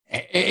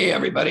Hey,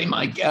 everybody.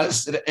 My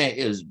guest today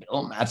is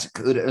Bill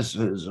Matsakudis,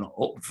 who's an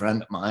old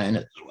friend of mine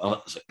as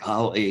well as a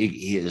colleague.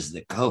 He is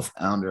the co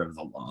founder of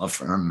the law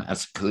firm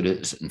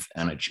Matsakudis and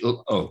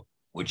Fanichulo,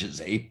 which is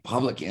a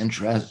public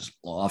interest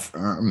law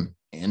firm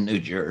in New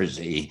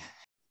Jersey.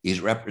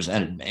 He's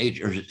represented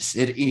major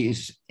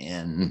cities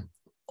in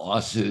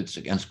lawsuits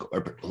against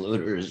corporate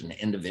polluters and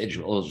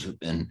individuals who've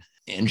been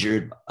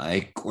injured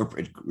by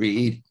corporate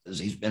greed as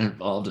he's been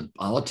involved in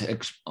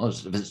politics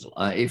most of his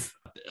life.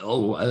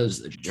 Bill was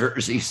the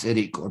Jersey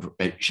City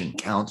Corporation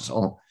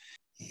Counsel.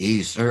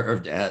 He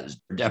served as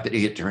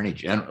Deputy Attorney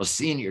General,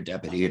 Senior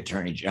Deputy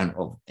Attorney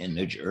General in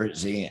New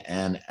Jersey,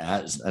 and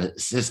as an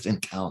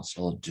Assistant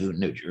Counsel to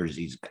New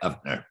Jersey's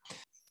governor.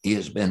 He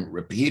has been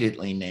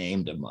repeatedly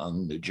named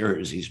among New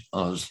Jersey's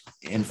most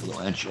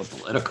influential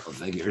political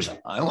figures.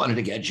 I wanted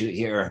to get you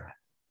here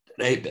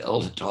today,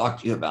 Bill, to talk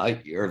to you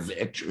about your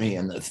victory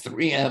in the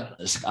 3M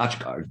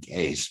Scotchgard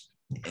case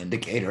in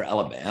Decatur,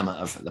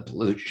 Alabama, for the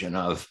pollution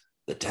of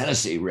the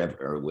Tennessee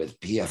River with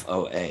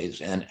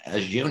PFOAs. And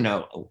as you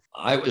know,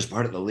 I was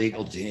part of the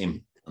legal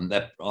team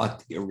that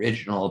brought the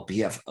original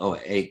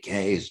PFOA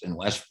case in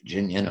West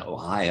Virginia and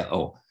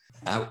Ohio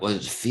that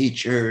was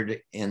featured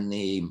in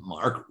the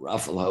Mark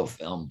Ruffalo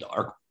film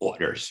Dark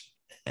Waters.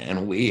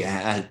 And we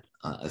had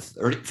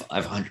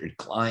 3,500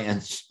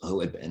 clients who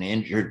had been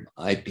injured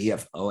by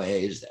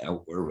PFOAs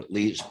that were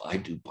released by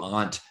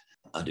DuPont.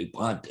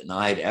 DuPont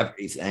denied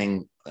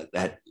everything.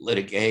 That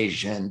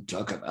litigation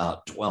took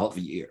about 12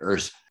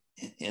 years.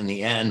 In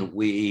the end,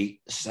 we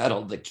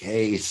settled the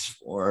case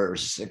for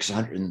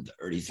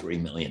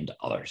 $633 million.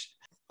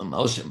 The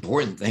most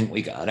important thing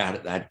we got out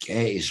of that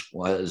case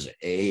was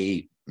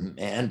a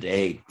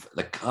mandate for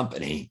the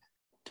company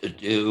to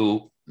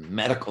do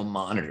medical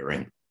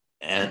monitoring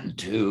and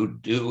to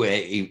do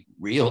a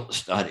real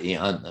study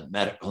on the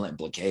medical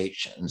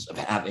implications of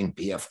having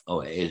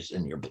PFOAs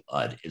in your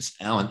blood. It's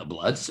now in the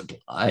blood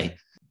supply.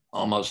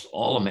 Almost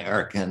all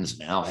Americans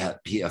now have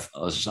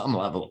PFOs, some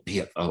level of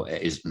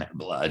PFOAs in their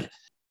blood.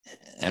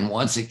 And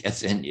once it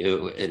gets in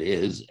you,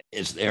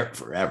 it's there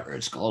forever.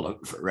 It's called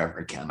a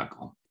forever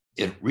chemical.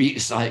 It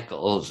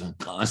recycles and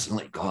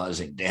constantly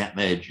causing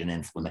damage and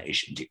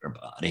inflammation to your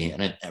body,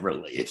 and it never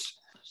leaves.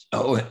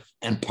 So,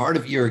 and part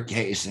of your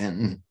case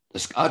in the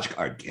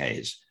Scotchgard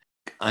case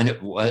kind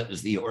of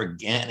was the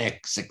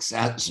organic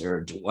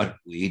successor to what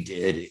we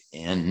did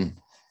in,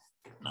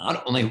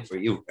 not only were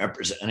you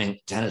representing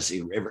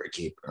Tennessee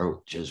Riverkeeper,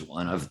 which is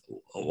one of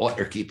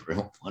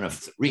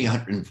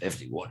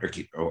 350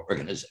 waterkeeper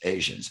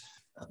organizations,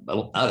 but a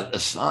lot of the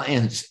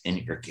science in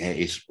your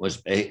case was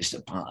based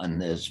upon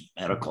this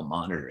medical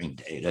monitoring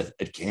data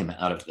that came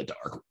out of the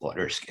Dark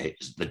Waters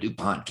case, the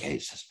DuPont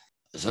cases.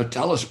 So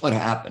tell us what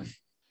happened.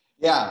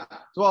 Yeah,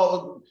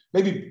 well,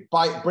 maybe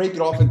break it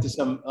off into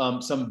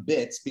some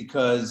bits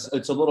because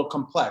it's a little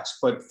complex.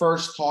 But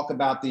first, talk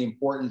about the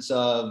importance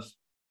of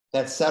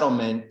that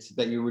settlement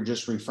that you were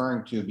just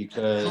referring to.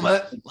 Because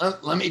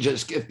let me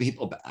just give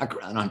people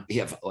background on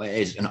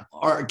PFOAs. In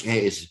our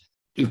case,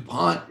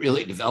 DuPont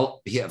really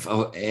developed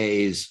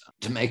PFOAs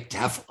to make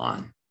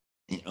Teflon.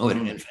 It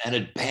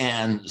invented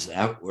pans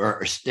that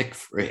were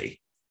stick-free.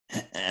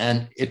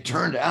 And it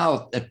turned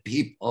out that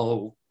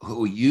people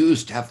who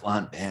used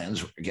Teflon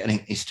pans were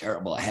getting these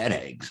terrible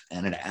headaches.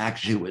 And it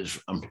actually was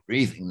from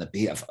breathing the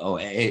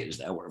PFOAs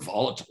that were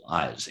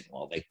volatilizing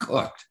while they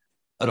cooked.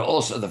 But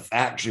also the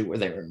factory where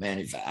they were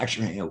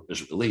manufacturing it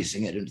was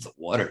releasing it into the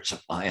water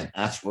supply. And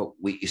that's what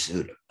we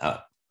sued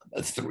about.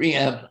 But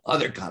 3M and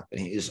other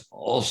companies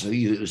also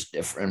use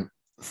different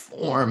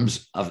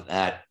forms of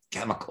that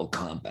chemical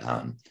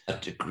compound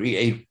to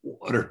create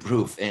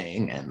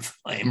waterproofing and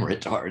flame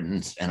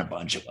retardants and a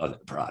bunch of other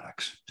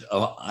products.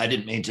 So I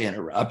didn't mean to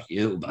interrupt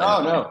you,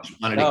 but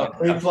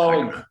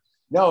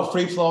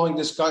free flowing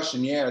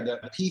discussion. Yeah,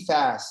 the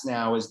PFAS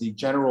now is the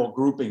general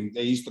grouping.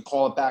 They used to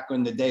call it back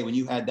in the day when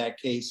you had that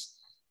case,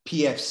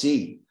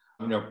 PFC,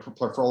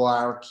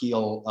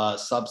 perfluoroalkyl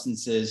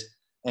substances.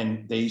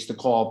 And they used to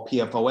call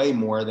PFOA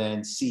more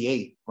than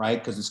C8, right?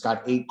 Because it's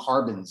got 8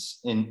 carbons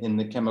in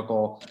the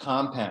chemical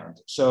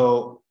compound.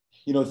 So,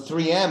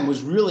 3M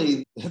was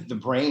really the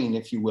brain,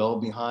 if you will,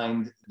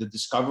 behind the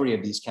discovery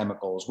of these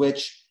chemicals,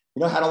 which,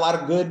 had a lot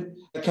of good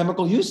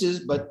chemical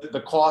uses, but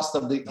the cost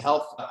of the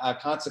health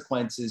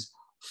consequences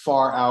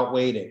far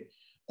outweighed it.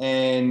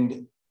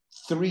 And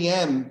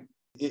 3M,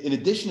 in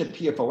addition to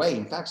PFOA,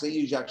 in fact,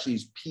 they actually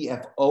use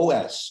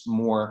PFOS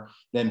more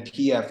than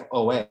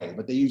PFOA,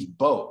 but they use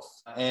both.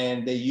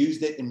 And they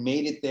used it and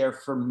made it there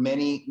for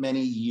many,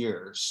 many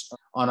years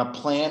on a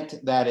plant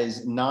that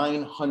is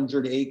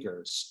 900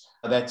 acres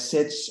that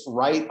sits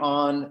right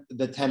on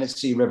the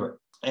Tennessee River.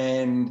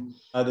 And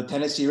the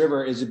Tennessee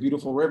River is a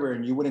beautiful river,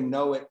 and you wouldn't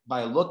know it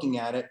by looking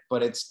at it,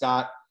 but it's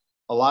got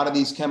a lot of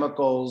these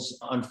chemicals,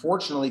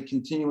 unfortunately,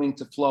 continuing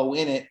to flow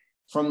in it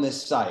from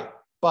this site.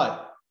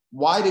 But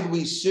why did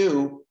we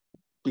sue?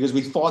 Because we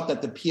thought that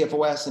the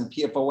PFOS and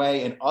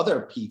PFOA and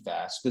other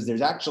PFAS, because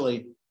there's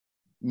actually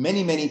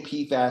many, many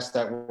PFAS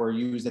that were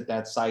used at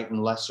that site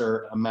in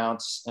lesser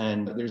amounts.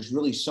 And there's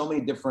really so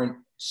many different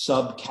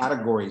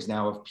subcategories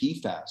now of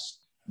PFAS.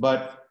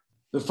 But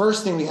the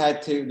first thing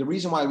the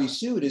reason why we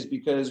sued is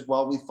because,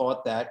 well, we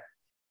thought that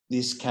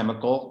this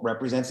chemical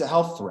represents a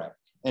health threat.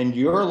 And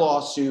your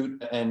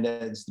lawsuit, and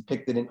it's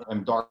depicted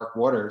in Dark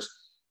Waters,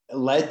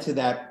 led to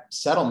that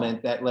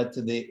settlement that led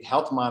to the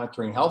health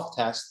monitoring health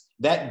test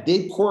that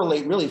did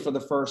correlate really for the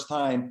first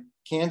time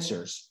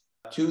cancers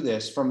to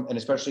this and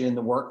especially in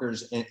the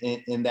workers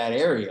in that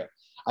area.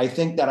 I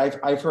think that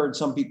I've heard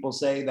some people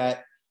say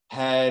that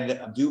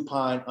had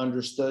DuPont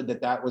understood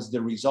that was the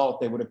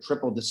result, they would have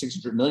tripled the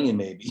 600 million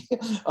maybe,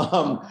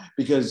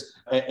 because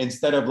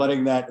instead of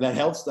letting that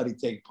health study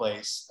take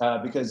place,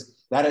 because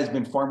that has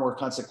been far more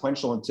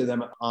consequential to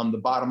them on the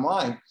bottom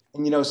line.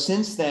 And,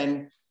 since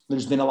then,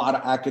 there's been a lot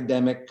of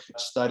academic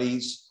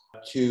studies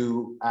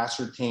to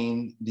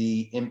ascertain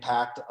the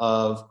impact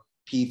of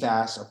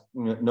PFAS.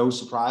 No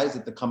surprise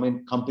that the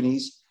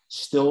companies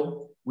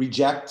still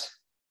reject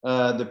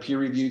the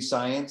peer-reviewed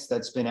science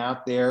that's been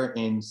out there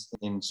in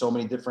so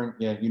many different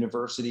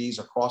universities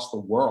across the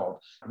world.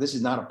 This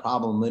is not a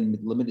problem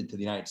limited to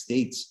the United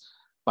States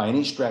by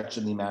any stretch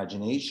of the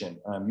imagination.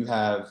 You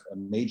have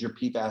major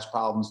PFAS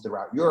problems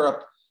throughout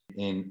Europe,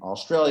 in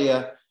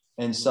Australia,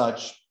 and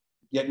such.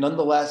 Yet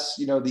nonetheless,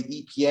 the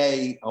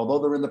EPA, although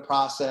they're in the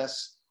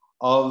process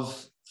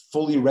of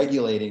fully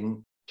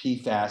regulating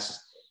PFAS,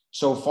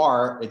 so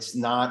far it's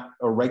not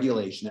a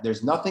regulation.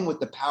 There's nothing with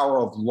the power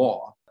of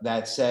law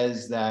that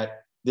says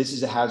that this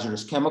is a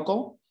hazardous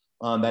chemical,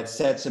 that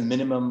sets a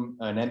minimum,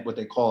 what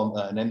they call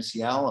an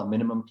MCL, a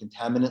minimum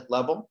contaminant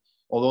level,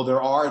 although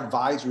there are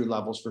advisory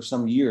levels for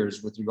some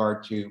years with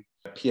regard to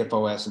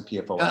PFOS and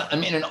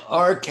PFOA. In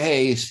our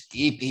case,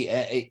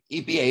 EPA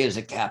is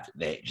a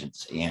captive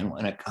agency. And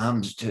when it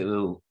comes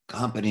to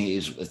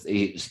companies with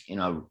these,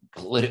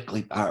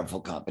 politically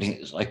powerful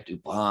companies like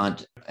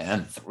DuPont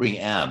and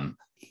 3M,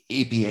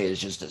 EPA is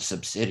just a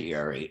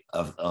subsidiary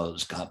of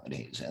those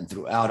companies. And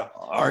throughout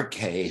our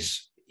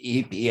case,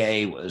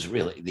 EPA was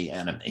really the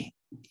enemy.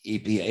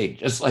 EPA,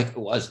 just like it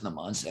was in the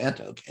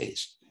Monsanto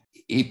case,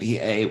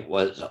 EPA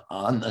was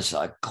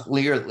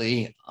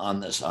clearly on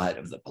the side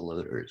of the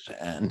polluters.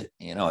 And,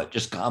 it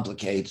just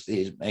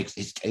makes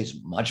these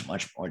cases much,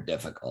 much more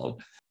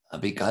difficult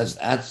because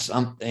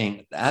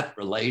that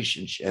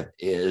relationship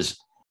is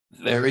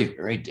very,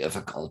 very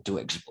difficult to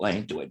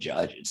explain to a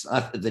judge. It's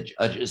not that the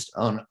judges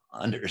don't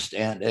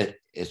understand it.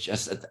 It's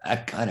just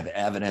that kind of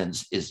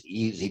evidence is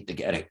easy to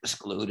get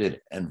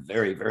excluded and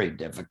very, very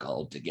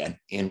difficult to get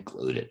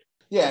included.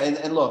 Yeah.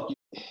 And look,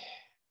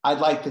 I'd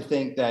like to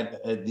think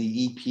that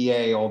the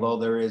EPA, although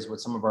there is what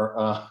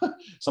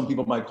some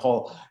people might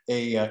call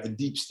a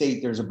deep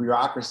state, there's a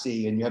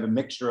bureaucracy, and you have a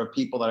mixture of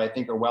people that I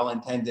think are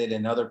well-intended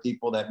and other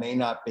people that may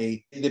not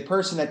be. The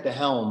person at the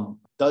helm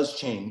does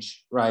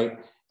change, right?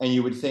 And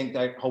you would think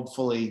that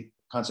hopefully,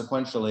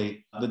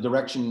 consequentially, the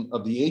direction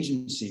of the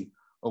agency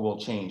will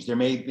change. There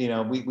may,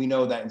 we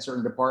know that in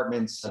certain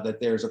departments that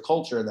there's a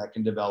culture that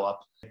can develop,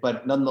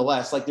 but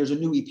nonetheless, like there's a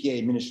new EPA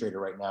administrator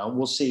right now.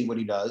 We'll see what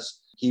he does.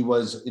 He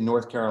was in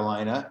North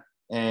Carolina,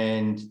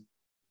 and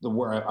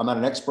I'm not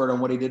an expert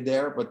on what he did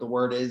there, but the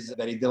word is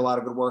that he did a lot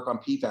of good work on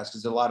PFAS because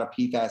there's a lot of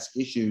PFAS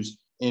issues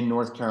in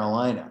North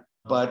Carolina.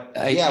 But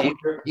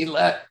he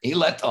let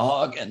the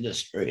hog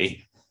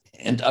industry,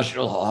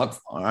 industrial hog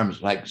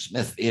farms like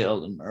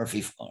Smithfield and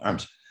Murphy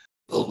Farms,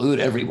 pollute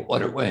every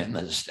waterway in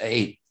the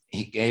state.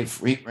 He gave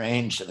free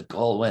range to the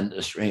coal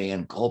industry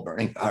and coal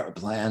burning power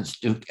plants.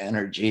 Duke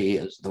Energy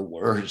is the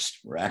worst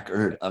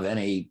record of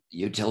any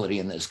utility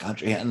in this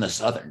country, and the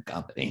Southern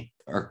Company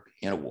for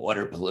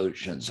water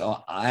pollution.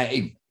 So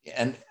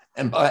and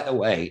by the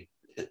way,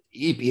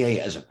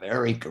 EPA has a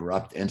very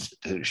corrupt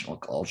institutional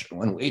culture.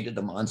 When we did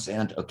the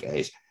Monsanto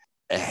case,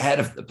 the head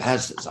of the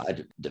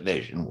pesticide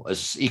division was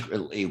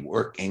secretly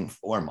working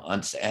for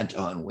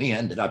Monsanto, and we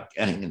ended up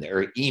getting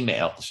their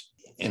emails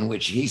in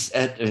which he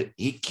said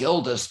he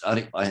killed a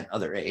study by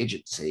another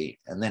agency.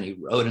 And then he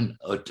wrote a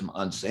note to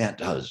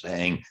Monsanto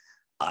saying,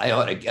 I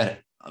ought to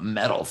get a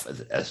medal for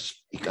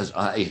this because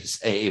I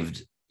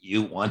saved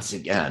you once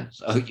again.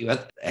 So you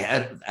had the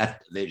head of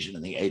that division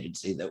in the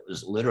agency that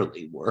was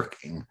literally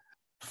working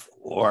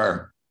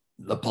for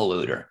the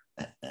polluter.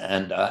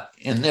 And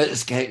in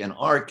this case, in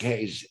our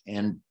case,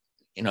 in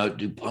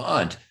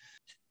DuPont,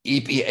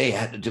 EPA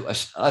had to do a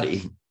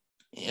study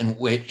in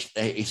which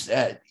they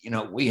said,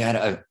 we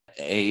had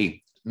a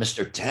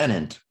Mr.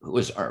 Tennant, who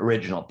was our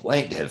original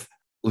plaintiff,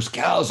 whose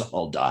cows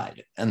all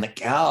died. And the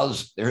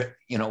cows,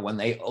 when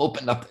they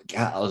opened up the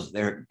cows,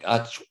 their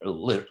guts were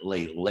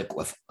literally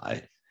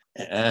liquefied.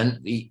 And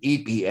the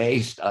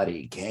EPA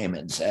study came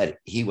and said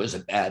he was a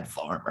bad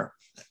farmer.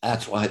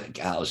 That's why the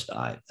cows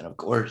died. And of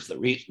course, the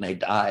reason they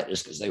died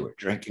is because they were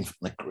drinking from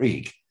the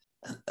creek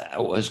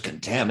that was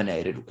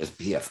contaminated with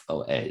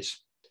PFOAs.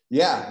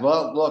 Yeah,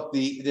 well, look,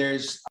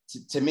 there's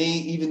to me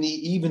even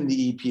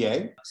the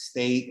EPA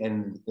state,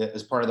 and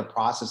as part of the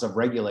process of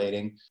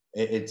regulating,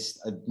 it's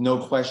no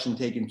question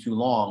taking too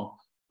long.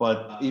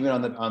 But even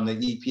on the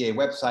EPA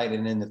website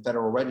and in the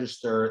Federal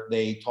Register,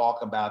 they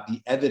talk about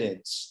the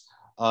evidence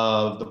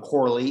of the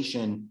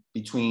correlation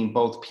between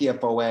both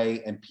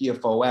PFOA and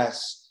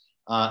PFOS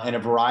and a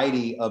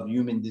variety of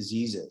human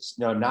diseases.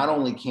 Not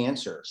only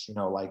cancers,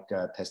 like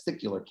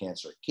testicular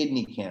cancer,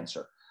 kidney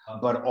cancer,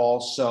 but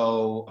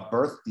also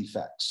birth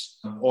defects,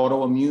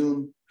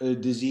 autoimmune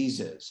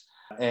diseases.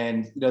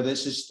 And,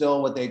 this is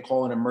still what they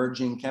call an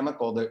emerging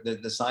chemical.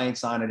 The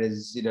science on it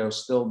is,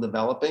 still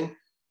developing,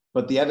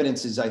 but the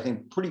evidence is, I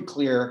think, pretty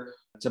clear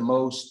to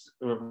most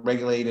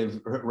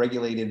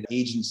regulated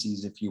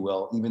agencies, if you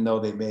will, even though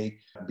they may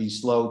be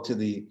slow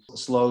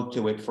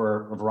to it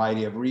for a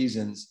variety of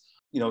reasons.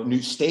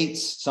 New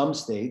states, some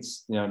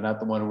states, not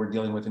the one we're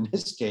dealing with in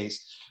this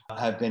case,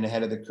 have been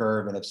ahead of the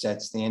curve and have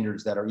set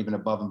standards that are even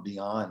above and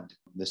beyond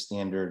the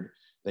standard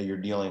that you're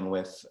dealing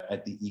with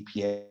at the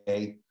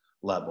EPA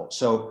level.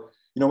 So,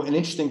 an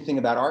interesting thing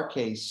about our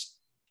case,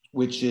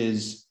 which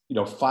is,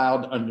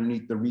 filed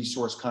underneath the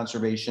Resource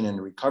Conservation and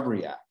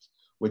Recovery Act,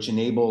 which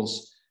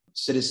enables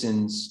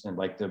citizens and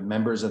like the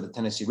members of the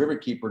Tennessee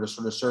Riverkeeper to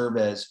sort of serve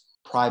as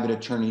private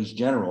attorneys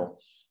general,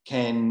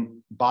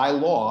 can by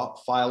law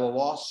file a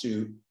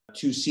lawsuit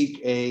to seek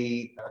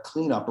a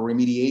cleanup or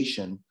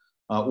remediation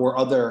or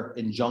other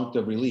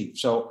injunctive relief.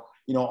 So,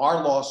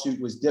 our lawsuit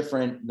was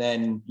different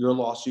than your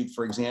lawsuit,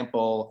 for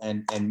example,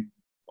 and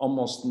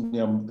almost,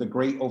 the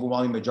great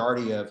overwhelming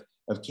majority of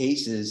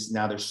cases.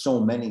 Now there's so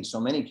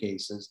many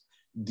cases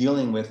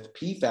dealing with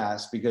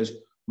PFAS, because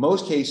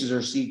most cases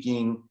are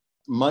seeking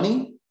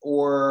money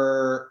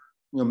or,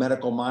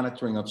 medical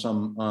monitoring of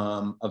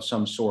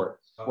some sort,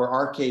 where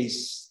our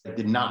case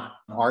did not.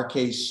 Our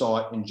case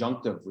sought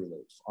injunctive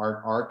relief.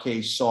 Our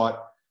case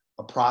sought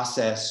a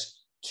process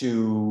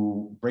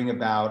to bring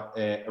about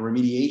a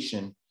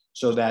remediation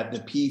so that the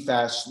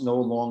PFAS no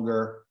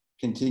longer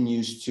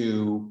continues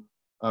to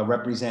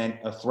represent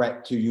a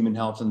threat to human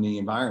health and the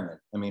environment.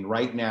 I mean,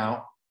 right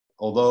now,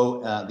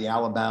 although the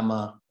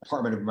Alabama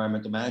Department of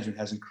Environmental Management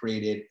hasn't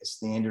created a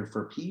standard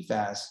for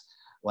PFAS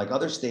like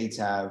other states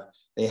have,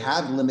 they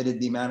have limited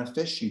the amount of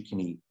fish you can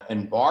eat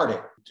and barred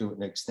it to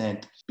an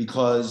extent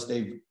because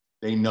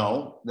they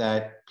know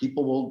that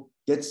people will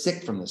get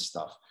sick from this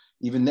stuff.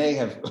 Even they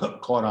have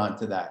caught on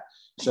to that.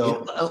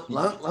 So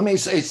let me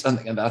say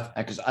something about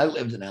that, because I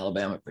lived in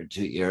Alabama for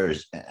 2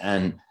 years,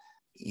 and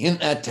in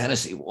that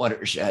Tennessee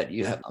watershed,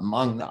 you have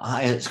among the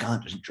highest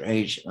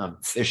concentration of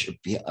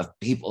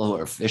people who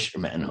are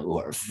fishermen, who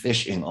are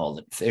fishing, all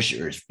the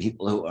fishers,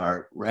 people who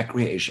are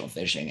recreational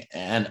fishing.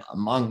 And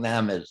among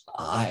them is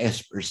the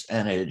highest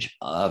percentage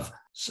of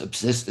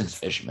subsistence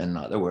fishermen. In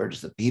other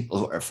words, the people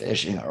who are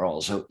fishing are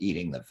also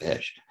eating the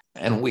fish.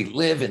 And we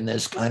live in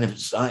this kind of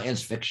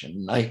science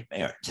fiction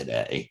nightmare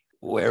today,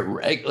 where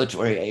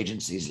regulatory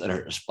agencies that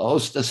are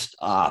supposed to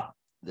stop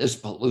this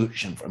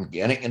pollution from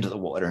getting into the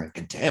water and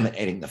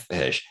contaminating the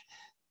fish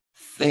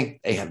think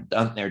they have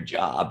done their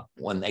job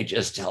when they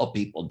just tell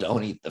people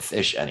don't eat the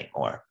fish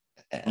anymore.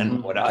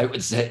 And what I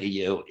would say to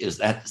you is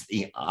that's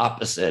the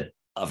opposite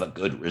of a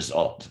good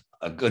result.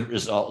 A good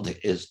result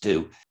is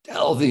to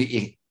tell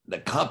the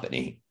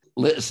company,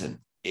 listen,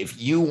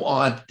 if you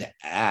want to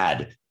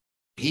add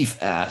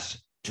PFAS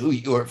to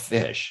your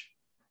fish,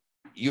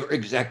 your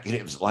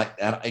executives like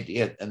that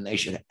idea, then they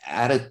should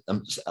add it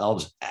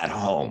themselves at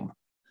home.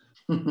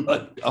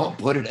 But don't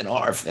put it in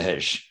our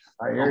fish.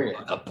 I hear you.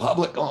 The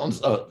public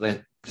owns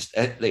the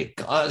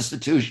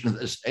Constitution of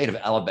the state of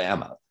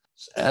Alabama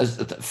says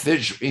that the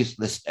fisheries of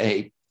the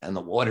state and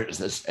the waters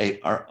of the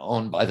state are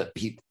owned by the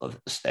people of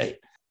the state.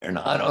 They're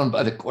not owned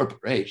by the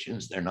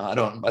corporations. They're not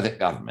owned by the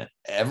government.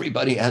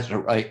 Everybody has a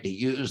right to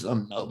use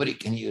them. Nobody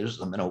can use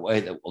them in a way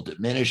that will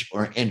diminish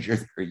or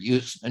injure their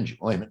use and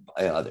enjoyment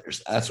by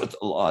others. That's what the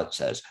law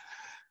says.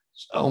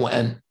 So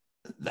when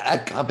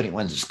that company,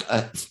 when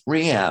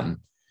 3M,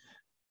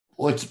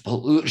 puts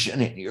pollution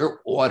in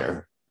your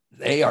water,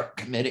 they are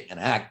committing an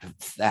act of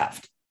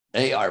theft.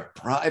 They are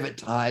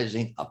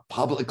privatizing a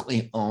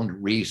publicly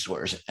owned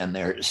resource and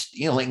they're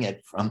stealing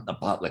it from the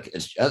public.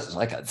 It's just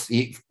like a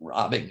thief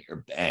robbing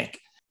your bank.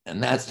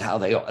 And that's how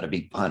they ought to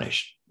be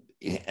punished.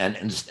 And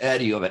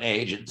instead, you have an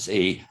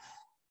agency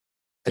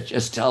that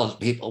just tells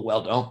people,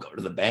 well, don't go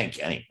to the bank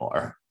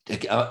anymore.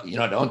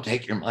 Don't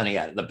take your money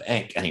out of the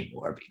bank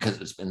anymore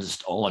because it's been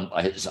stolen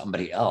by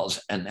somebody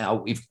else. And now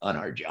we've done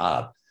our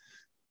job.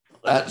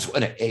 That's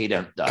what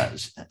ADEM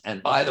does.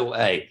 And by the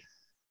way,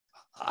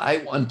 I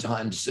one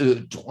time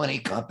sued 20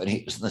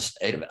 companies in the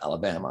state of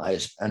Alabama. I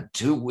spent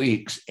 2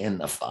 weeks in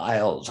the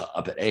files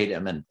up at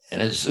ADEM. And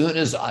as soon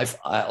as I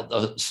filed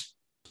those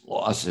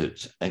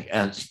lawsuits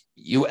against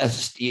U.S.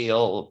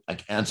 Steel,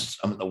 against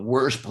some of the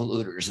worst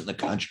polluters in the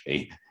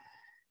country,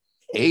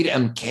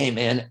 ADEM came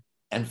in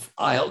and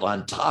filed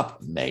on top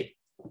of me,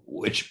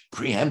 which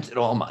preempted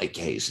all my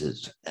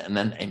cases. And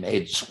then they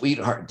made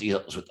sweetheart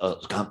deals with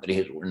those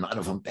companies where none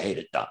of them paid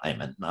a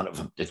dime and none of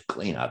them did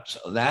cleanup.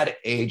 So that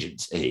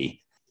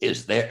agency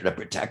is there to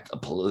protect the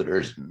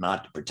polluters,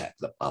 not to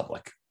protect the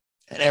public.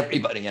 And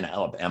everybody in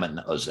Alabama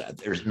knows that.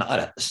 There's not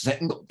a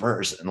single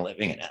person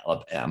living in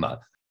Alabama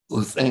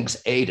who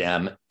thinks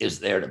ADEM is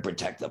there to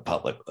protect the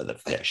public or the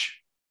fish.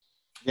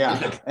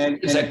 Yeah.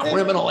 It's a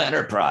criminal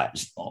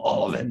enterprise,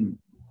 all of it.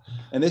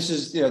 And this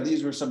is,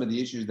 these were some of the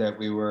issues that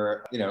we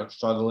were,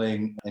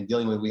 struggling and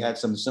dealing with. We had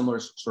some similar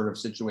sort of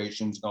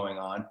situations going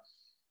on.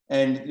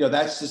 And,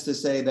 that's just to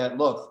say that,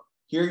 look,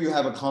 here you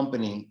have a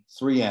company,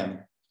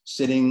 3M,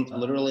 sitting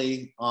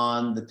literally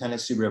on the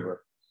Tennessee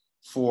River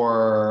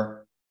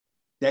for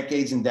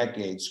decades and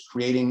decades,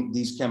 creating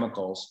these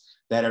chemicals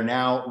that are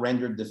now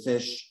rendered the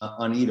fish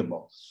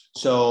uneatable.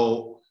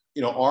 So,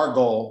 our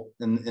goal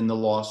in the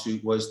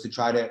lawsuit was to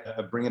try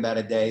to bring about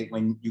a day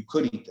when you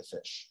could eat the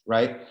fish,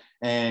 right?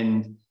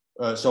 And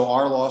so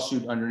our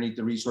lawsuit underneath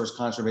the Resource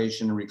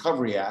Conservation and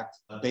Recovery Act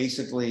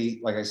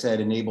basically, like I said,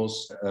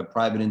 enables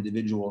private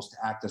individuals to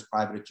act as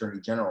private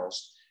attorney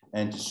generals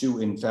and to sue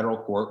in federal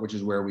court, which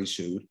is where we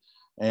sued.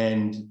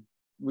 And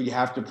what you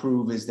have to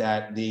prove is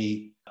that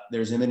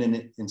there's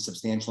imminent and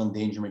substantial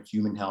endangerment to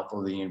human health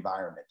or the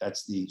environment.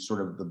 That's the sort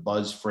of the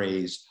buzz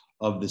phrase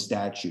of the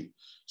statute.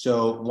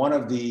 So one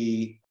of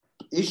the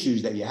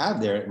issues that you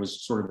have there, it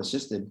was sort of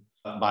assisted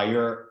by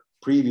your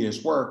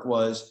previous work,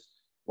 was,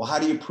 well, how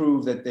do you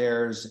prove that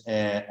there's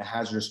a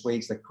hazardous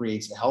waste that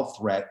creates a health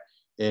threat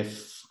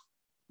if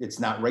it's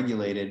not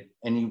regulated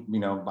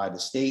by the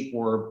state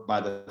or by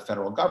the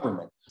federal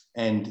government?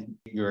 And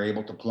you're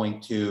able to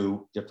point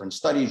to different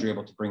studies, you're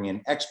able to bring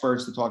in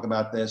experts to talk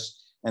about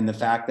this. And the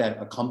fact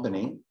that a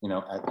company,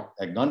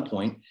 at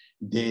gunpoint,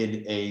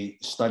 did a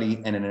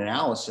study and an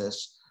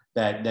analysis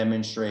that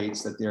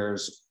demonstrates that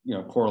there's,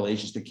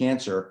 correlations to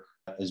cancer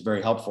is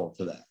very helpful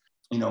to that.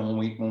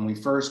 When we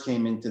first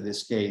came into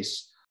this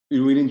case,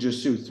 we didn't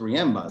just sue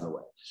 3M, by the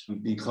way,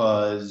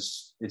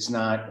 because it's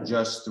not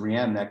just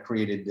 3M that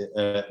created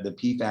the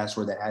PFAS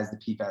or that has the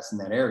PFAS in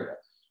that area.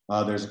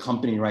 There's a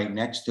company right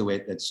next to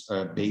it that's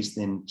based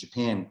in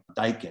Japan,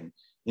 Daikin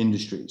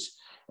Industries.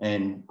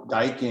 And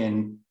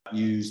Daikin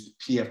used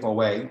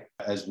PFOA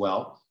as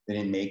well. They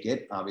didn't make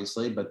it,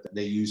 obviously, but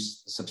they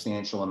used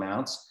substantial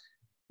amounts.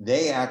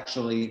 They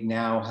actually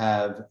now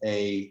have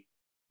you're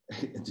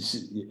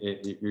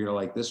gonna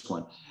like this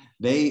one.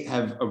 They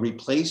have a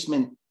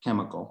replacement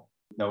chemical,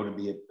 known to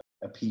be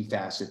a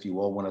PFAS, if you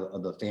will, one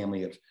of the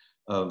family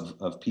of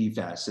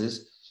PFASs,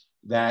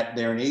 that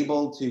they're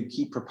able to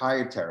keep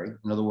proprietary.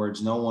 In other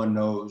words, no one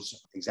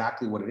knows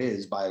exactly what it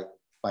is by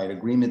an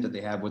agreement that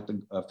they have with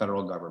the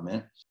federal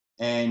government.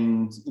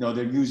 And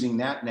they're using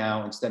that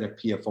now instead of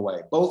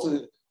PFOA.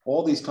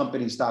 All these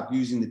companies stopped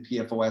using the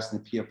PFOS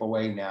and the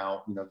PFOA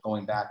now,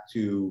 going back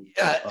to...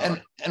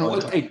 and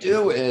what they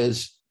do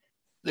is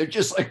they're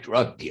just like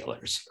drug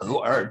dealers who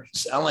are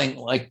selling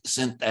like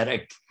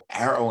synthetic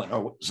heroin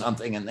or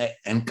something,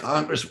 and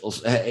Congress will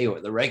say,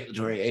 or the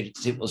regulatory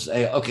agency will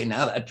say, okay,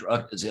 now that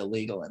drug is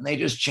illegal, and they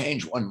just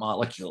change one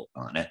molecule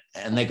on it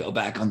and they go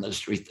back on the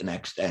street the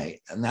next day.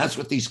 And that's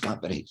what these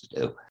companies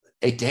do.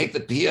 They take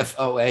the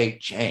PFOA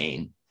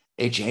chain,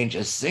 they change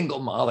a single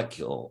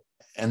molecule,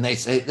 and they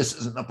say this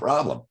isn't a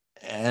problem,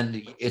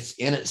 and it's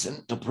innocent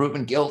until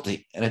proven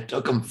guilty. And it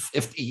took them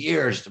 50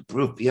 years to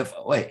prove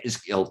PFOA is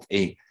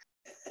guilty.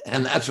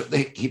 And that's what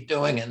they keep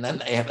doing. And then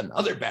they have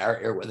another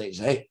barrier where they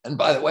say, and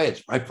by the way,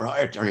 it's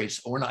proprietary,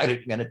 so we're not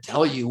even going to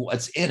tell you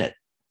what's in it.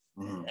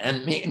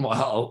 And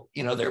meanwhile,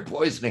 they're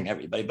poisoning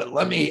everybody. But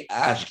let me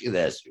ask you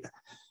this.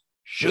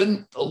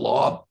 Shouldn't the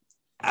law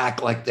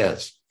act like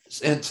this?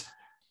 Since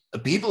the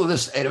people of the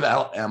state of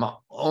Alabama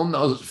own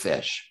those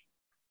fish,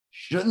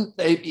 shouldn't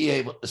they be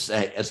able to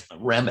say, as a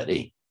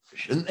remedy,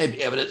 shouldn't they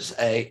be able to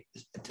say,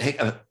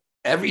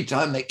 every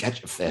time they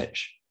catch a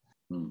fish,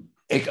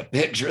 take a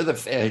picture of the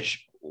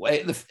fish,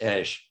 weigh the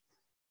fish,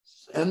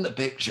 send the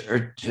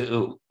picture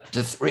to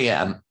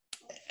 3M,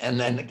 and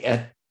then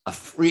get a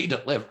free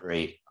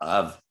delivery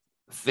of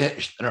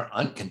fish that are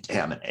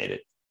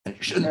uncontaminated? And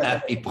shouldn't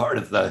that be part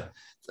of the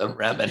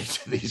remedy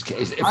to these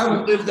cases? If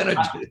we lived in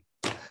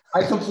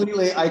I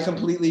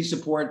completely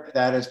support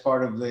that as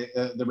part of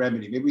the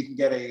remedy. Maybe we can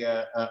get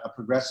a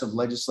progressive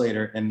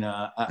legislator in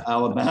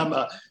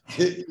Alabama.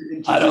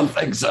 I don't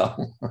think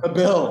so. A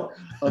bill.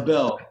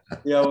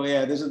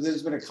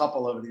 There's been a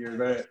couple over the years,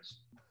 but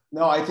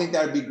no, I think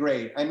that would be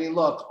great. I mean,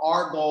 look,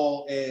 our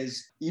goal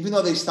is, even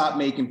though they stopped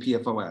making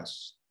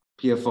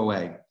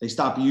PFOA, they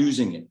stopped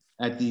using it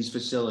at these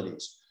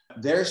facilities.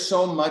 There's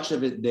so much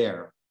of it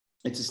there.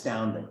 It's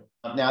astounding.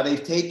 Now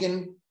they've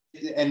taken,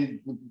 and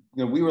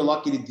we were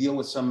lucky to deal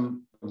with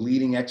some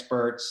leading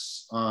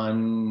experts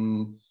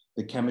on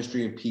the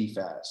chemistry of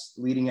PFAS,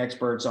 leading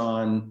experts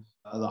on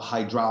the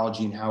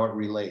hydrology and how it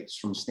relates,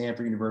 from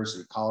Stanford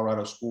University,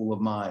 Colorado School of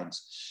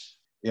Mines.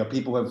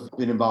 People have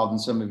been involved in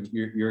some of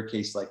your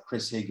case, like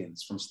Chris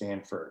Higgins from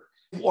Stanford.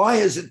 Why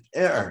is it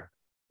there?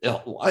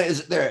 Why is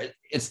it there?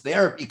 It's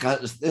there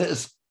because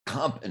this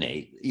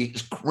company,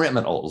 these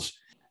criminals,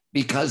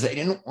 because they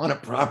didn't want to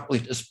properly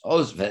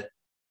dispose of it,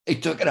 they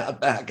took it out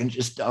back and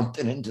just dumped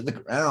it into the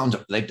ground.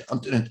 Or they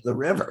dumped it into the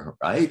river,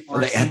 right? Or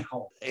they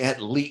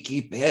had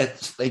leaky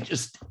pits.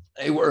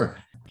 They were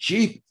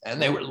cheap and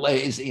they were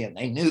lazy, and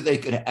they knew they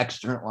could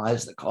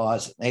externalize the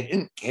cost. And they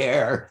didn't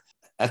care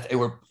that they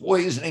were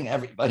poisoning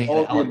everybody in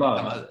All of the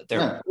Alabama, above. that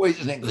they're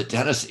poisoning the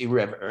Tennessee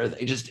River.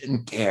 They just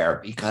didn't care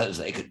because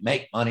they could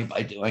make money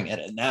by doing it.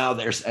 And now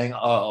they're saying,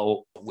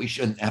 oh, we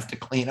shouldn't have to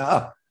clean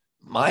up.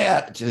 My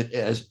attitude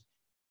is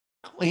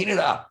clean it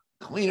up,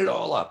 clean it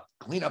all up,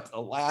 clean up the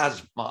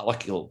last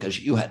molecule because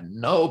you had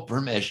no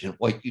permission.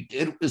 What you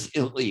did was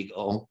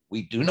illegal.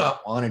 We do not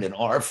want it in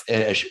our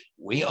fish.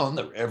 We own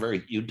the river,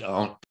 you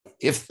don't.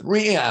 If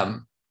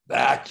 3M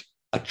backed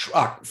a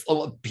truck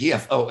full of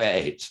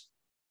PFOAs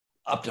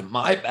up to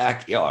my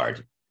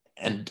backyard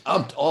and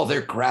dumped all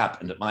their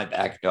crap into my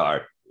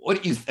backyard,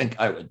 what do you think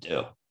I would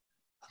do?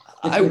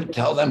 I would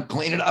tell them,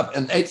 clean it up.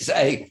 And they'd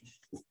say,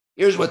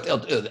 here's what they'll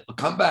do. They'll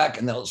come back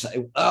and they'll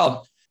say,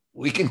 well,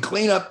 we can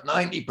clean up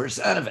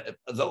 90% of it,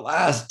 but the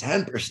last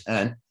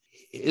 10%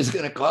 is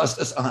going to cost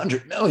us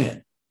 $100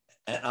 million.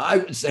 And I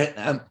would say to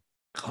them,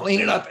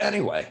 clean it up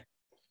anyway.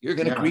 You're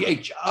going to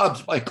create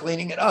jobs by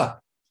cleaning it up.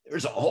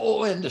 There's a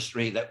whole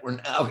industry that we're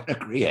now going to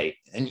create.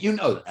 And you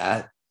know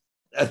that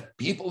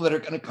people that are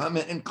going to come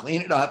in and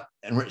clean it up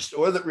and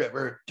restore the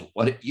river to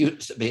what it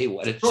used to be,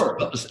 what it's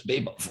supposed to be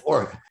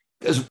before,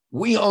 because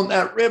we own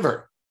that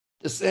river,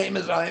 the same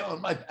as I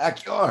own my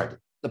backyard.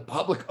 The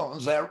public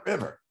owns that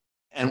river.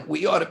 And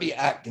we ought to be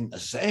acting the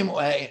same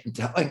way and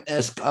telling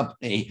this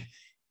company,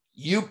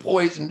 you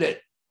poisoned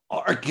it,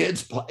 our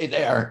kids play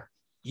there,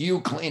 you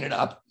clean it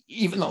up,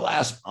 even the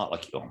last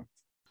molecule.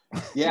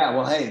 Yeah,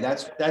 well, hey,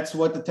 that's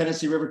what the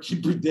Tennessee River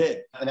Keeper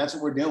did, and that's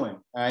what we're doing,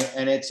 right?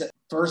 And it's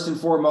first and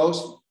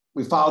foremost,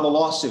 we filed a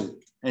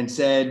lawsuit and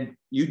said,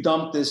 you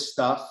dumped this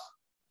stuff.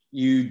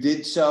 You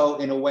did so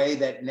in a way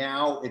that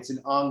now it's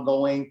an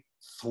ongoing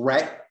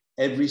threat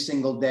every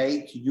single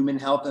day to human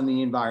health and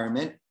the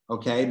environment,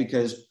 okay?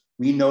 Because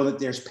we know that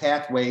there's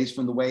pathways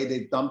from the way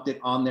they've dumped it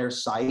on their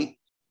site.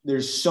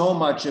 There's so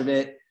much of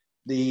it.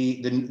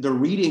 The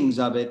readings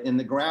of it in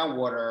the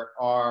groundwater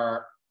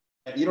are,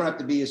 you don't have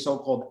to be a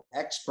so-called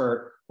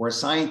expert or a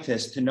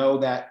scientist to know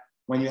that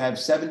when you have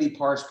 70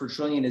 parts per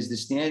trillion is the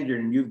standard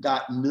and you've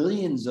got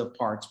millions of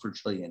parts per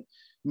trillion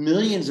in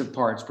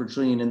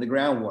the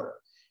groundwater.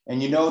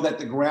 And you know that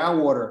the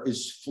groundwater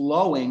is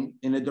flowing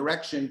in a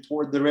direction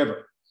toward the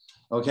river,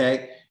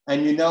 okay?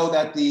 And you know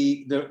that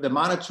the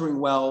monitoring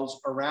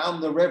wells around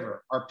the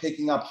river are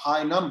picking up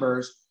high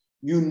numbers.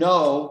 You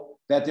know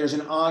that there's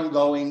an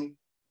ongoing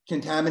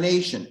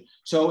contamination.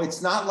 So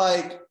it's not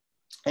like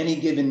any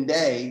given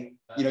day,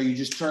 you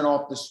just turn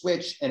off the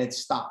switch and it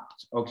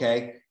stopped,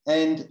 okay?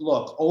 And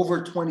look,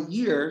 over 20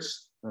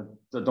 years,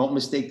 don't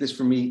mistake this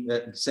for me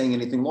saying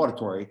anything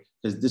laudatory,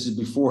 because this is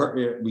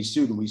before we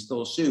sued and we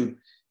still sued.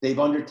 They've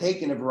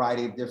undertaken a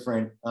variety of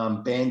different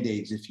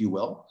Band-Aids, if you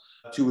will,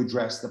 to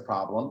address the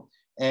problem.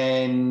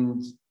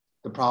 And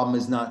the problem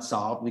is not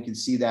solved. We can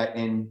see that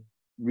in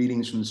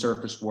readings from the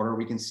surface water.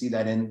 We can see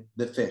that in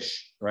the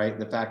fish, right?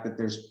 The fact that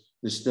there's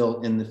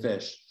still in the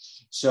fish.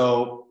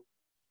 So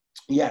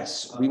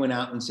yes, we went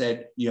out and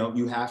said,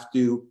 you have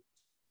to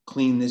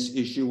clean this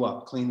issue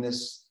up, clean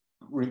this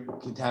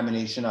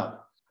contamination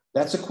up.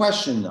 That's a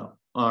question though,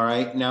 all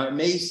right? Now it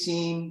may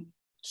seem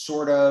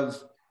sort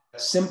of a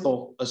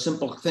simple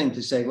thing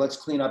to say, let's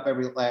clean up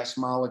every last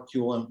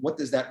molecule. And what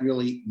does that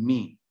really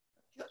mean?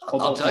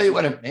 I'll tell you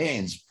what it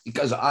means,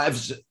 because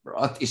I've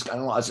brought these kind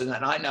of laws in,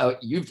 and I know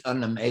you've done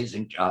an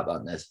amazing job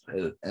on this,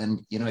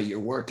 and you're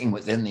working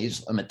within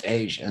these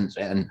limitations.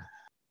 And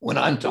when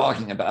I'm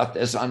talking about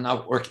this, I'm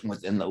not working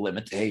within the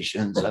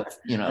limitations of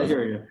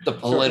the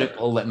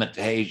political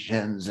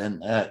limitations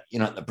and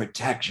the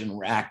protection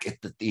racket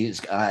that these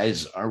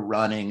guys are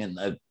running,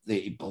 and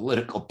the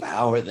political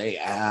power they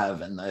have,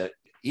 and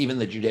even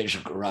the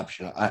judicial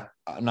corruption.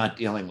 I'm not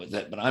dealing with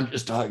it, but I'm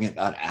just talking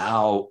about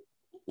how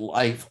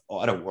life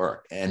ought to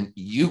work. And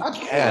you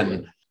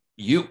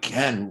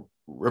can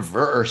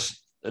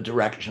reverse the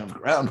direction of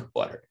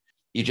groundwater.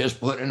 You just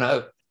put in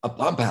a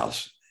pump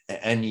house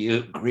and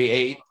you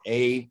create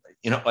a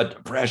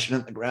depression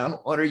in the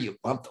groundwater. You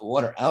pump the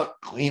water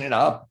out, clean it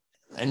up,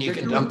 and you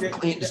can dump the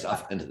clean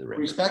stuff into the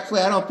river.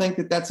 Respectfully, I don't think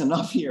that that's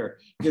enough here,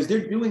 because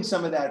they're doing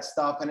some of that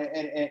stuff,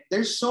 and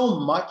there's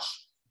so much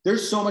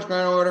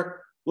groundwater.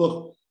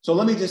 Look, so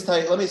let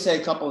me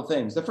say a couple of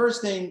things. The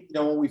first thing,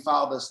 when we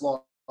filed this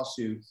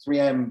lawsuit,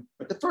 3M,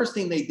 but the first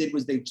thing they did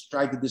was they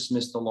tried to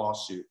dismiss the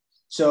lawsuit.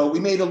 So we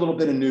made a little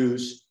bit of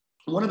news.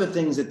 One of the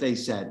things that they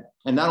said,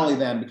 and not only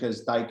them,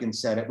 because Daikin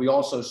said it, we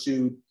also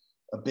sued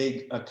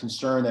a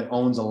concern that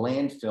owns a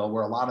landfill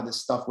where a lot of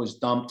this stuff was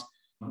dumped.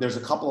 There's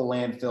a couple of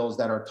landfills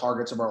that are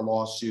targets of our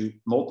lawsuit,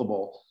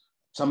 multiple.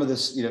 Some of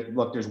this,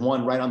 look, there's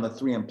one right on the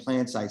 3M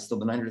plant site, still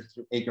the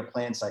 900-acre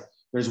plant site.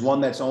 There's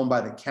one that's owned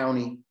by the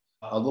county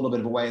a little bit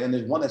of a way. And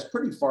there's one that's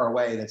pretty far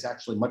away that's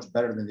actually much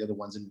better than the other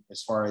ones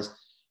as far as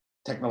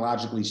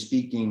technologically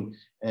speaking,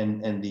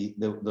 and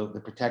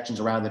the protections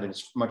around it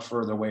is much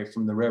further away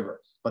from the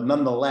river. But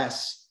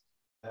nonetheless,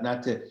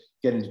 not to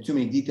get into too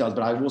many details,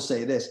 but I will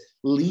say this: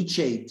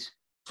 leachate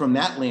from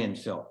that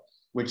landfill,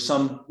 which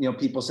some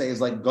people say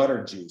is like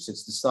gutter juice.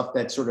 It's the stuff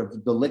that sort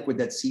of the liquid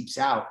that seeps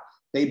out.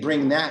 They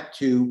bring that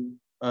to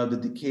the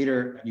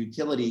Decatur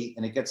utility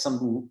and it gets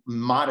some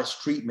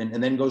modest treatment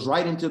and then goes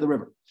right into the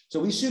river. So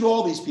we sued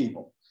all these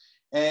people.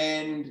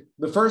 And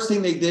the first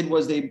thing they did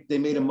was they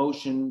made a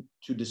motion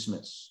to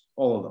dismiss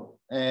all of them.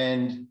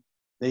 And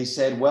they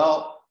said,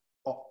 well,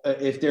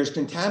 if there's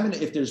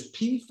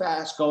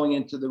PFAS going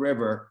into the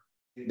river,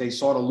 they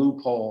sought a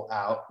loophole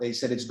out. They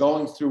said it's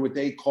going through what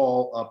they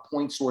call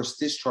point source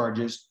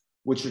discharges,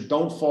 which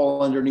don't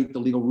fall underneath the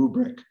legal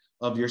rubric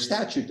of your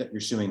statute that you're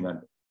suing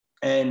under.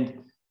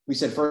 And we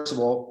said, first of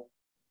all,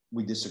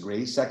 we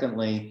disagree.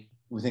 Secondly,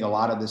 we think a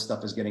lot of this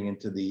stuff is getting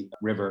into the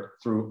river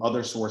through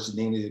other sources,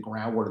 namely the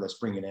groundwater that's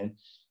bringing in.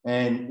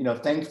 And,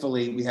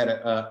 thankfully, we had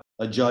a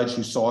judge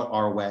who saw it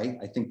our way.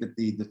 I think that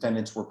the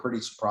defendants were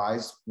pretty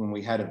surprised when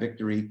we had a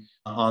victory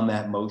on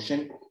that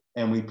motion,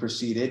 and we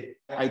proceeded.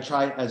 I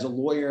try, as a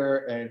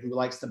lawyer and who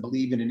likes to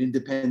believe in an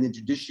independent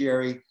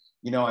judiciary,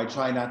 I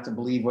try not to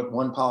believe what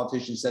one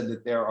politician said,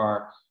 that there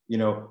are,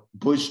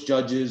 Bush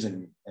judges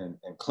and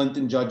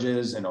Clinton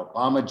judges and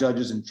Obama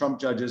judges and Trump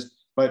judges.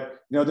 But,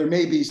 there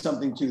may be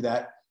something to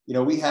that.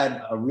 We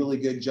had a really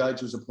good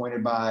judge who was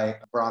appointed by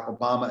Barack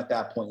Obama at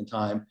that point in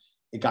time.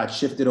 It got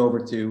shifted over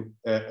to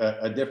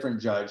a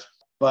different judge.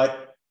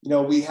 But,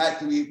 we had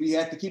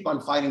to keep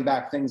on fighting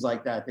back things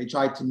like that. They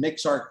tried to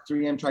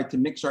 3M tried to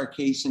mix our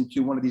case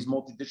into one of these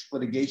multi-district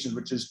litigations,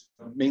 which is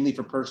mainly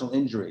for personal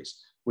injuries,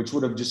 which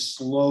would have just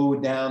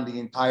slowed down the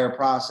entire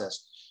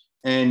process.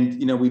 And,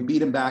 we beat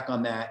them back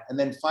on that. And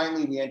then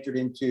finally we entered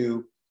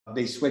into,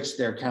 they switched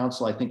their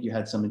counsel. I think you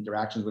had some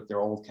interactions with their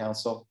old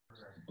counsel,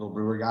 Bill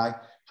Brewer guy.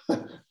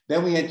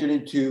 Then we entered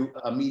into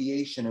a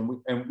mediation,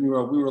 and we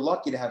were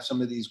lucky to have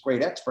some of these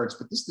great experts.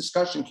 But this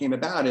discussion came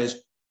about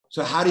is,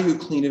 so how do you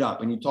clean it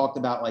up? And you talked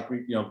about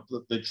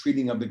the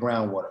treating of the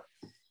groundwater.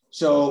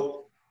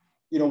 So,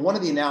 one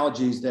of the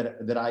analogies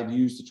that I've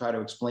used to try to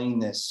explain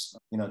this,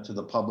 to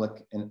the public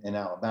in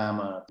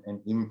Alabama and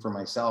even for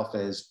myself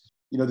is,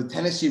 the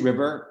Tennessee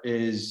River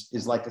is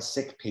like a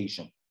sick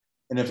patient.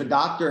 And if a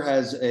doctor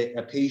has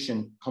a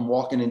patient come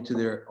walking into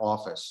their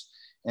office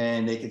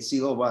and they could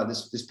see, oh, wow,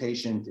 this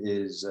patient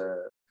is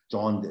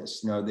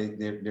jaundiced,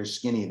 they're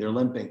skinny, they're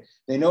limping.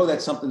 They know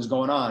that something's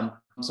going on.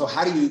 So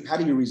how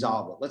do you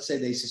resolve it? Let's say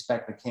they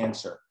suspect a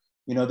cancer.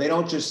 They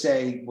don't just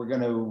say, we're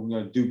going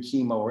to do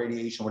chemo or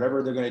radiation,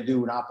 whatever they're going to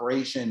do, an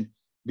operation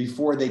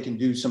before they can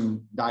do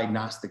some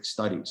diagnostic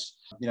studies.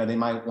 They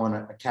might want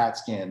a CAT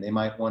scan. They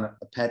might want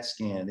a PET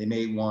scan. They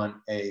may want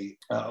a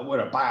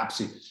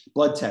biopsy,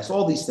 blood test,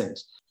 all these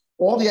things.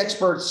 All the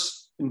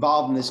experts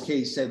involved in this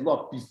case said,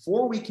 look,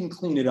 before we can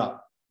clean it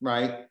up,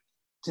 right?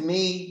 To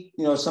me,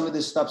 some of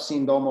this stuff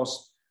seemed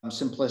almost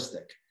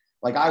simplistic.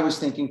 Like I was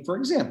thinking, for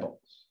example,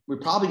 we're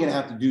probably going to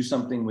have to do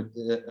something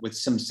with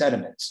some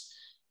sediments.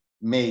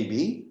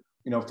 Maybe,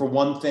 for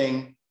one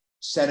thing,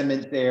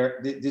 sediment there,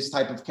 this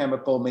type of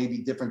chemical may be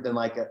different than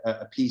like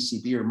a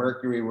PCB or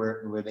mercury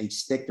where they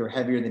stick, they're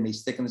heavier, they may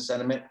stick in the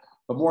sediment.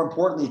 But more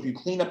importantly, if you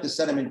clean up the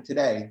sediment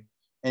today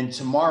and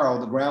tomorrow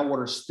the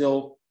groundwater is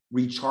still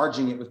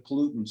recharging it with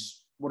pollutants,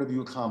 what have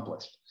you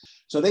accomplished?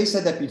 So they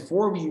said that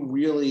before we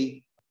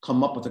really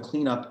come up with a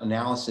cleanup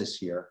analysis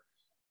here,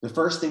 the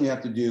first thing you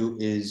have to do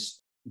is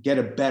get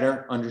a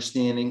better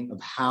understanding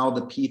of how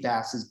the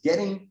PFAS is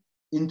getting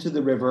into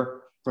the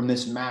river from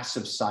this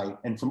massive site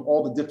and from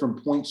all the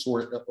different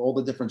all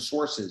the different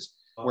sources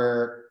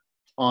where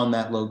on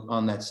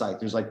that site.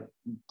 There's like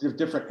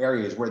different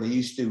areas where they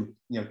used to,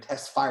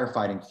 test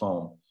firefighting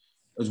foam.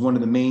 It was one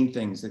of the main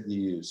things that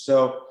you use.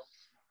 So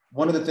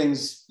one of the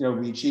things,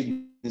 we achieved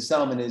in the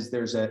settlement is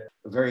there's a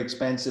very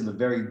expensive, a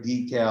very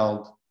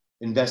detailed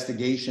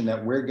investigation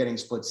that we're getting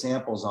split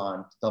samples on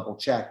to double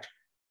check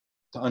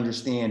to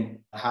understand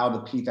how the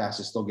PFAS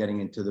is still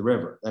getting into the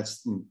river.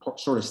 That's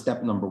sort of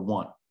step number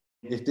one.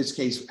 If this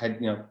case had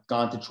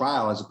gone to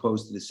trial as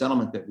opposed to the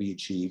settlement that we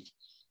achieved,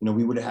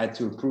 we would have had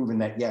to have proven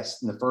that,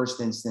 yes, in the first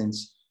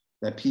instance,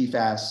 that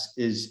PFAS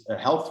is a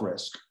health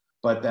risk,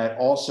 but that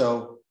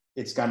also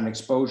it's got an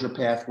exposure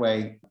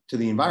pathway to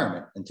the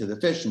environment and to the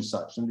fish and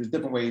such. And there's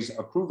different ways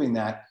of proving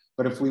that.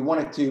 But if we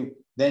wanted to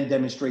then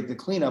demonstrate the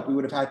cleanup, we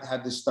would have had to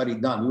have this study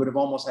done. We would have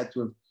almost had to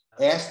have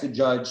asked the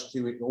judge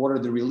to order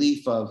the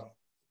relief of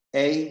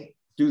A,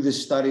 do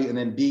this study, and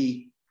then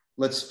B,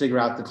 let's figure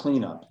out the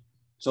cleanup.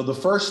 So the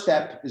first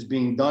step is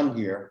being done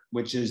here,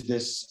 which is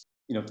this,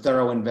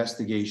 thorough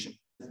investigation.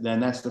 Then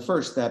that's the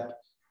first step.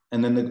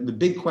 And then the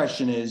big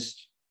question is,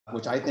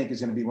 which I think is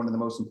going to be one of the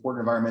most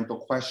important environmental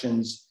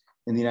questions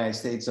in the United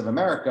States of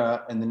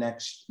America in the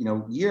next,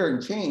 year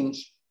and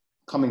change,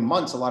 coming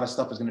months, a lot of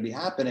stuff is going to be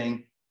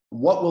happening.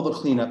 What will the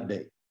cleanup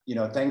be?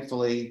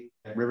 Thankfully,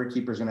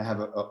 Riverkeeper is going to have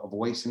a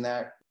voice in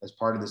that. As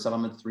part of the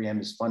settlement,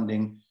 3M is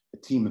funding a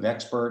team of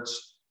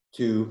experts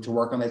to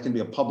work on that. It's going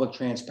to be a public,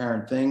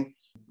 transparent thing.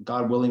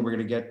 God willing, we're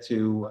going to get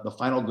to the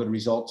final good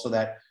result so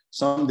that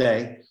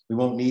someday we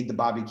won't need the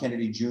Bobby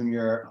Kennedy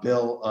Jr.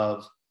 bill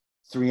of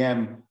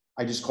 3M.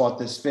 I just caught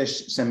this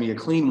fish, send me a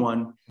clean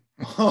one.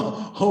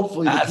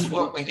 Hopefully that's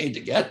what we need to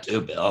get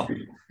to, Bill.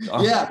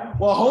 Yeah,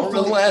 well,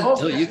 hopefully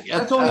until you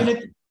get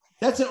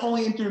that's an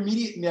only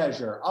intermediate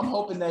measure. I'm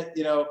hoping that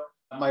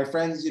My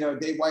friends,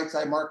 Dave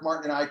Whiteside, Mark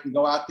Martin, and I can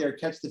go out there,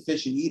 catch the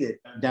fish, and eat it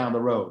down the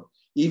road.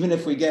 Even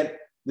if we get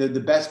the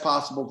best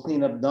possible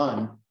cleanup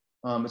done,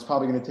 it's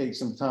probably going to take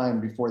some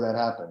time before that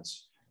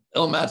happens.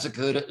 Bill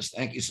Matsakoudas,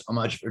 thank you so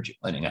much for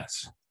joining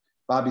us.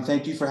 Bobby,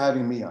 thank you for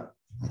having me on.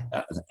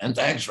 And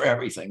thanks for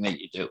everything that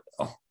you do,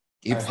 Bill.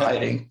 Keep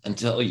fighting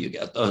until you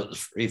get those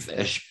free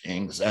fish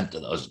being sent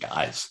to those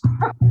guys.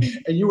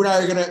 And you and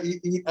I are going to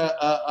eat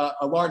a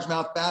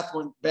largemouth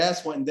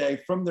bass one day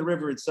from the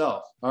river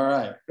itself. All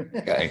right.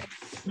 Okay.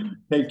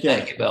 Take care.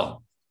 Thank you,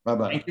 Bill.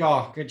 Bye-bye. Thank you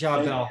all. Good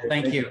job, Bill.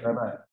 Thank you. Bye-bye.